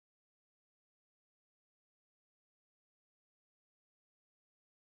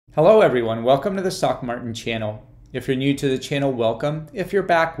Hello everyone, welcome to the Stock Martin channel. If you're new to the channel, welcome. If you're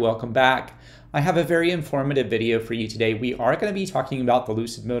back, welcome back. I have a very informative video for you today. We are going to be talking about the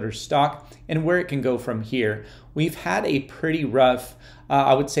Lucid Motors stock and where it can go from here. We've had a pretty rough,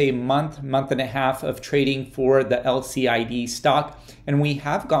 I would say month and a half of trading for the LCID stock, and we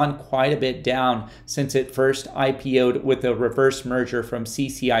have gone quite a bit down since it first IPO'd with a reverse merger from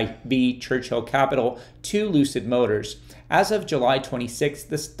CCIB Churchill Capital to Lucid Motors. As of July 26th,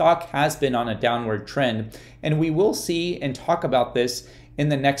 the stock has been on a downward trend, and we will see and talk about this in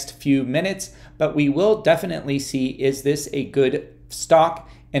the next few minutes, but we will definitely see, is this a good stock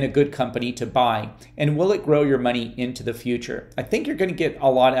and a good company to buy? And will it grow your money into the future? I think you're going to get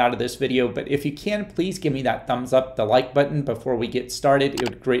a lot out of this video, but if you can, please give me that thumbs up, the like button before we get started. It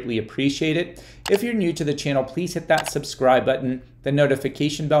would greatly appreciate it. If you're new to the channel, please hit that subscribe button, the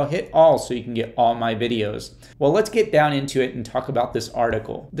notification bell, hit all so you can get all my videos. Well, let's get down into it and talk about this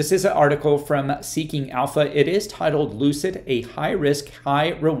article. This is an article from Seeking Alpha. It is titled Lucid, a high-risk,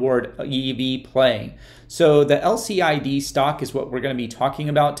 high-reward EV play. So the LCID stock is what we're going to be talking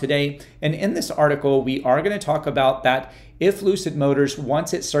about today. And in this article, we are going to talk about that if Lucid Motors,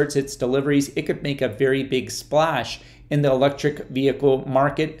 once it starts its deliveries, it could make a very big splash in the electric vehicle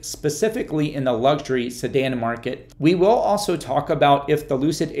market, specifically in the luxury sedan market. We will also talk about if the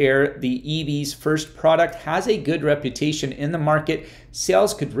Lucid Air, the EV's first product, has a good reputation in the market.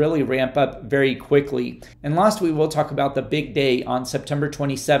 Sales could really ramp up very quickly. And last, we will talk about the big day on September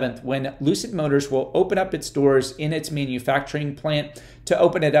 27th when Lucid Motors will open up its doors in its manufacturing plant to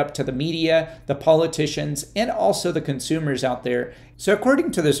open it up to the media, the politicians, and also the consumers out there. So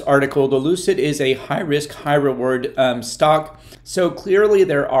according to this article, the Lucid is a high-risk, high-reward stock. So clearly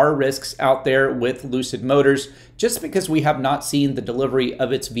there are risks out there with Lucid Motors just because we have not seen the delivery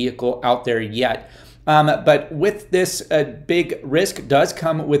of its vehicle out there yet. But with this, big risk does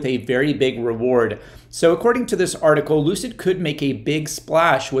come with a very big reward. So according to this article, Lucid could make a big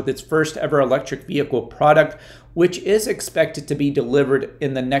splash with its first ever electric vehicle product, which is expected to be delivered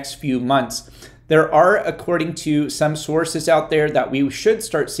in the next few months. There are, according to some sources out there, that we should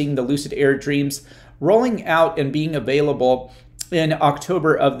start seeing the Lucid Air Dreams rolling out and being available in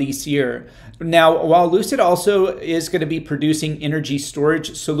October of this year. Now, while Lucid also is going to be producing energy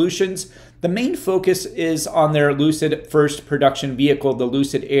storage solutions, the main focus is on their Lucid first production vehicle, the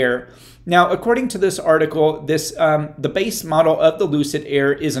Lucid Air. Now, according to this article, the base model of the Lucid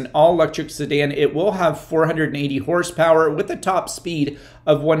Air is an all-electric sedan. It will have 480 horsepower with a top speed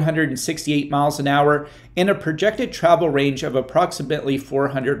of 168 miles an hour and a projected travel range of approximately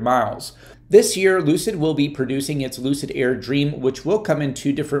 400 miles. This year, Lucid will be producing its Lucid Air Dream, which will come in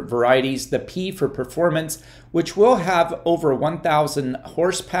two different varieties. The P for performance, which will have over 1,000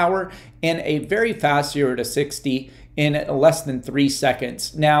 horsepower and a very fast 0 to 60 in less than 3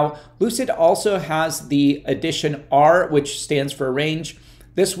 seconds. Now, Lucid also has the Edition R, which stands for range.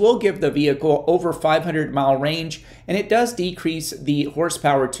 This will give the vehicle over 500-mile range, and it does decrease the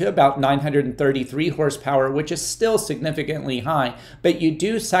horsepower to about 933 horsepower, which is still significantly high, but you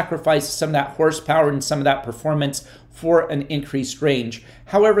do sacrifice some of that horsepower and some of that performance for an increased range.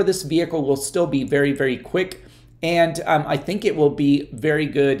 However, this vehicle will still be very, very quick, and I think it will be very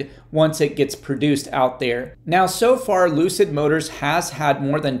good once it gets produced out there. Now, so far, Lucid Motors has had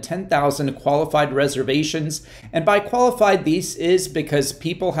more than 10,000 qualified reservations. And by qualified, this is because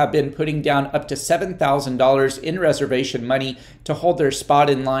people have been putting down up to $7,000 in reservation money to hold their spot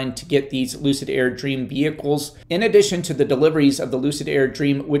in line to get these Lucid Air Dream vehicles. In addition to the deliveries of the Lucid Air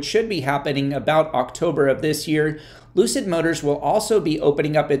Dream, which should be happening about October of this year, Lucid Motors will also be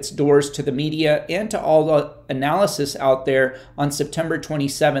opening up its doors to the media and to all the analysis out there on September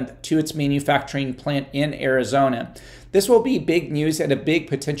 27th to its manufacturing plant in Arizona. This will be big news and a big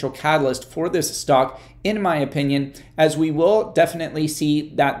potential catalyst for this stock, in my opinion, as we will definitely see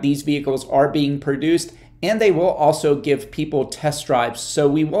that these vehicles are being produced and they will also give people test drives. So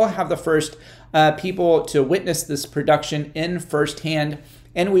we will have the first people to witness this production in firsthand,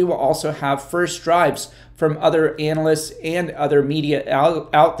 and we will also have first drives from other analysts and other media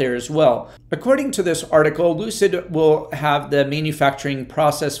out there as well. According to this article, Lucid will have the manufacturing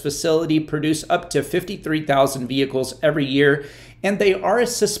process facility produce up to 53,000 vehicles every year, and they are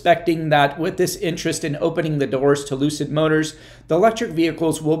suspecting that with this interest in opening the doors to Lucid Motors, the electric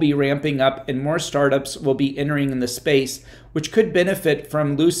vehicles will be ramping up and more startups will be entering in the space, which could benefit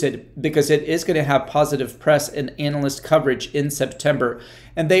from Lucid because it is going to have positive press and analyst coverage in September.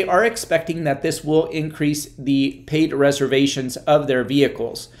 And they are expecting that this will increase the paid reservations of their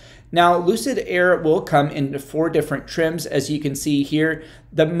vehicles. Now, Lucid Air will come in 4 different trims, as you can see here.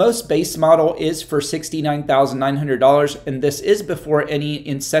 The most base model is for $69,900, and this is before any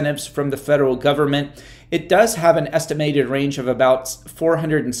incentives from the federal government. It does have an estimated range of about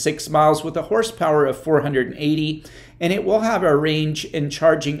 406 miles with a horsepower of 480, and it will have a range in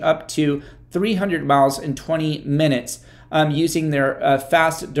charging up to 300 miles in 20 minutes. Using their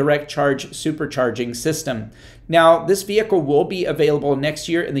fast direct charge supercharging system. Now, this vehicle will be available next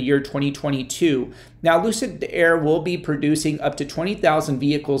year in the year 2022. Now, Lucid Air will be producing up to 20,000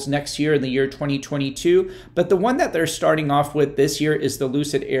 vehicles next year in the year 2022, but the one that they're starting off with this year is the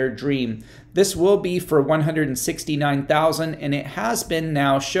Lucid Air Dream. This will be for $169,000, and it has been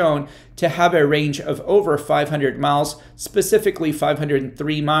now shown to have a range of over 500 miles, specifically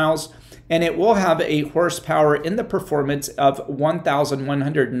 503 miles. And it will have a horsepower in the performance of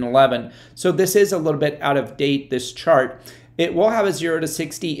 1,111. So this is a little bit out of date, this chart. It will have a 0 to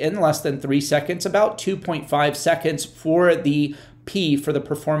 60 in less than 3 seconds, about 2.5 seconds for the P for the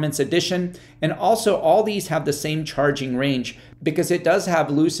Performance Edition. And also all these have the same charging range because it does have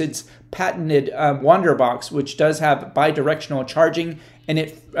Lucid's patented Wonderbox, which does have bidirectional charging, and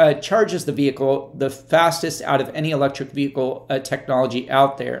it charges the vehicle the fastest out of any electric vehicle technology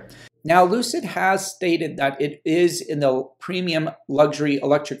out there. Now, Lucid has stated that it is in the premium luxury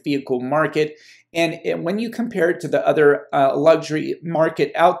electric vehicle market. And when you compare it to the other luxury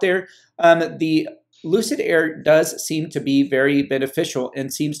market out there, the Lucid Air does seem to be very beneficial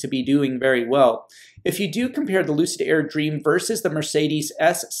and seems to be doing very well. If you do compare the Lucid Air Dream versus the Mercedes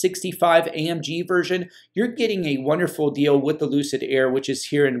S65 AMG version, you're getting a wonderful deal with the Lucid Air, which is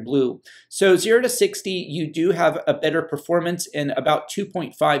here in blue. So 0 to 60, you do have a better performance in about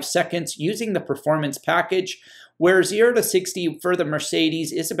 2.5 seconds using the performance package, where 0 to 60 for the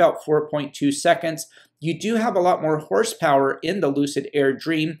Mercedes is about 4.2 seconds. You do have a lot more horsepower in the Lucid Air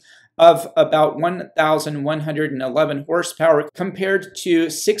Dream, of about 1,111 horsepower compared to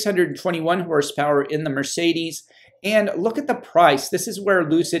 621 horsepower in the Mercedes. And look at the price. This is where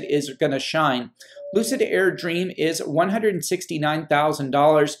Lucid is going to shine. Lucid Air Dream is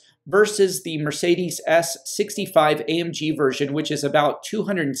 $169,000 versus the Mercedes S65 AMG version, which is about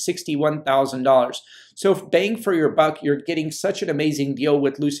 $261,000. So bang for your buck, you're getting such an amazing deal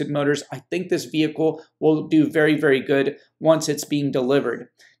with Lucid Motors. I think this vehicle will do very, very good once it's being delivered.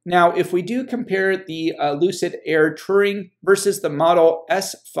 Now, if we do compare the Lucid Air Touring versus the Model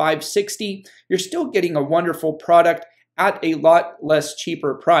S560, you're still getting a wonderful product at a lot less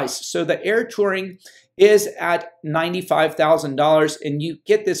cheaper price. So the Air Touring is at $95,000, and you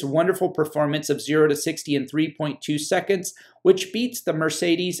get this wonderful performance of 0 to 60 in 3.2 seconds, which beats the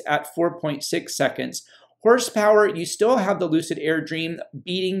Mercedes at 4.6 seconds. Horsepower, you still have the Lucid Air Dream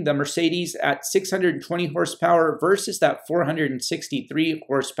beating the Mercedes at 620 horsepower versus that 463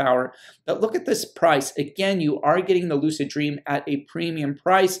 horsepower. But look at this price. Again, you are getting the Lucid Dream at a premium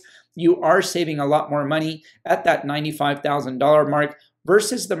price. You are saving a lot more money at that $95,000 mark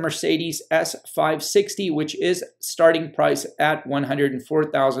versus the Mercedes S560, which is starting price at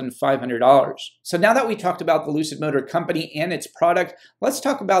 $104,500. So now that we talked about the Lucid Motor Company and its product, let's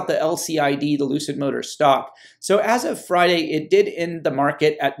talk about the LCID, the Lucid Motor stock. So as of Friday, it did end the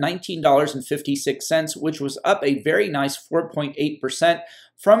market at $19.56, which was up a very nice 4.8%.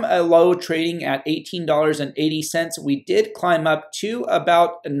 From a low trading at $18.80, we did climb up to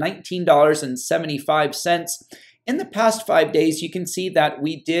about $19.75. In the past 5 days, you can see that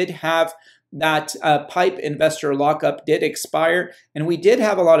we did have that PIPE investor lockup did expire, and we did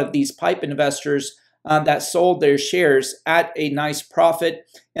have a lot of these PIPE investors that sold their shares at a nice profit,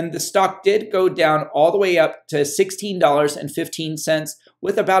 and the stock did go down all the way up to $16.15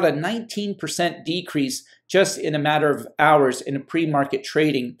 with about a 19% decrease just in a matter of hours in pre-market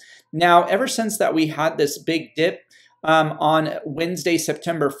trading. Now, ever since that we had this big dip on Wednesday,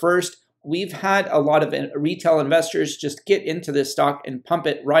 September 1st, we've had a lot of retail investors just get into this stock and pump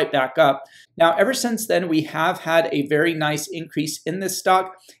it right back up. Now, ever since then, we have had a very nice increase in this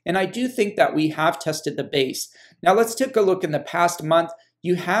stock, and I do think that we have tested the base. Now, let's take a look in the past month.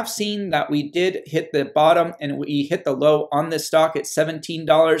 You have seen that we did hit the bottom and we hit the low on this stock at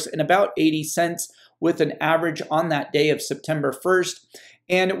 $17.80 with an average on that day of September 1st.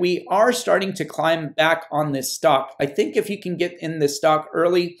 And we are starting to climb back on this stock. I think if you can get in this stock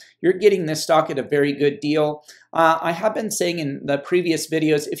early, you're getting this stock at a very good deal. I have been saying in the previous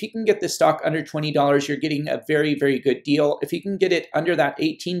videos, if you can get this stock under $20, you're getting a very, very good deal. If you can get it under that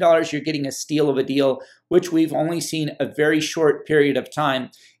 $18, you're getting a steal of a deal, which we've only seen a very short period of time.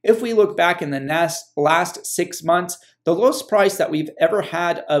 If we look back in the last 6 months, the lowest price that we've ever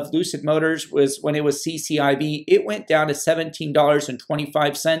had of Lucid Motors was when it was CCIV. It went down to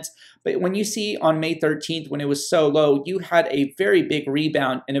 $17.25. But when you see on May 13th, when it was so low, you had a very big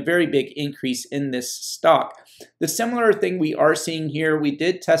rebound and a very big increase in this stock. The similar thing we are seeing here, we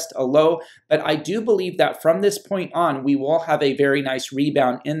did test a low, but I do believe that from this point on, we will have a very nice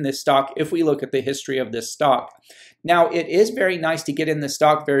rebound in this stock if we look at the history of this stock. Now, it is very nice to get in the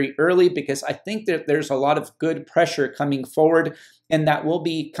stock very early because I think that there's a lot of good pressure coming forward, and that will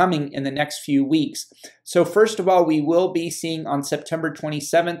be coming in the next few weeks. So first of all, we will be seeing on September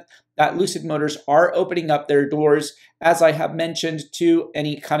 27th that Lucid Motors are opening up their doors, as I have mentioned, to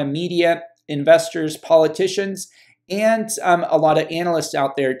any kind of media, investors, politicians, and a lot of analysts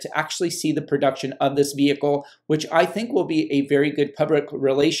out there to actually see the production of this vehicle, which I think will be a very good public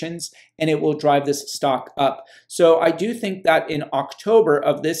relations, and it will drive this stock up. So I do think that in October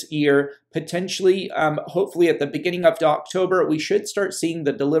of this year, potentially, hopefully at the beginning of October, we should start seeing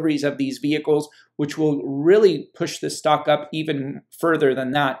the deliveries of these vehicles, which will really push the stock up even further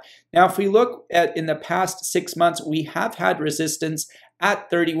than that. Now, if we look at in the past 6 months, we have had resistance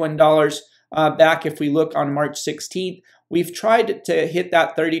at $31. Back if we look on March 16th, we've tried to hit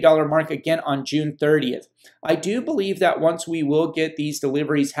that $30 mark again on June 30th. I do believe that once we will get these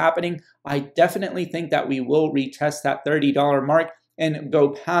deliveries happening, I definitely think that we will retest that $30 mark and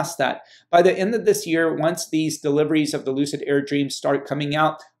go past that. By the end of this year, once these deliveries of the Lucid Air Dream start coming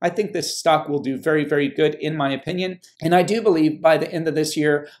out, I think this stock will do very, very good in my opinion. And I do believe by the end of this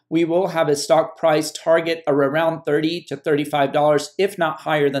year, we will have a stock price target of around $30 to $35, if not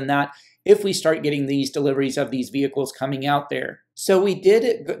higher than that, if we start getting these deliveries of these vehicles coming out there. So we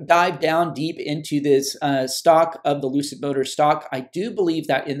did dive down deep into this stock of the Lucid Motors stock. I do believe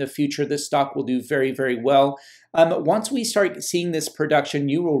that in the future, this stock will do very, very well. Once we start seeing this production,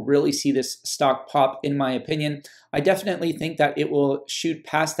 you will really see this stock pop, in my opinion. I definitely think that it will shoot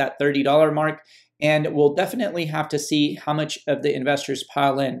past that $30 mark, and we'll definitely have to see how much of the investors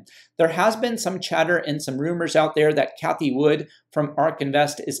pile in. There has been some chatter and some rumors out there that Kathy Wood from ARK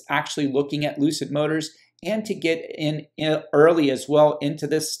Invest is actually looking at Lucid Motors and to get in early as well into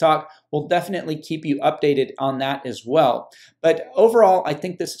this stock. We'll definitely keep you updated on that as well. But overall, I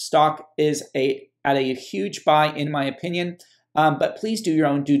think this stock is at a huge buy in my opinion. But please do your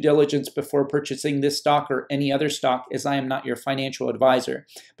own due diligence before purchasing this stock or any other stock, as I am not your financial advisor.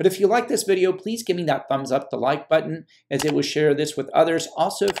 But if you like this video, please give me that thumbs up, the like button, as it will share this with others.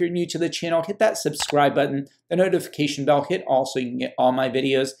 Also, if you're new to the channel, hit that subscribe button, the notification bell, hit all so you can get all my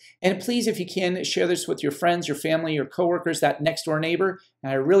videos. And please, if you can, share this with your friends, your family, your coworkers, that next door neighbor.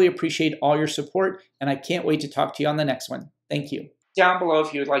 And I really appreciate all your support, and I can't wait to talk to you on the next one. Thank you. Down below,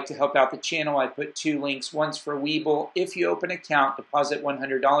 if you would like to help out the channel, I put 2 links. One's for Webull. If you open an account, deposit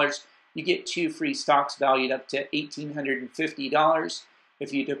 $100, you get 2 free stocks valued up to $1,850.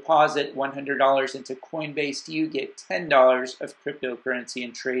 If you deposit $100 into Coinbase, you get $10 of cryptocurrency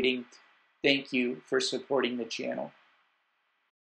and trading. Thank you for supporting the channel.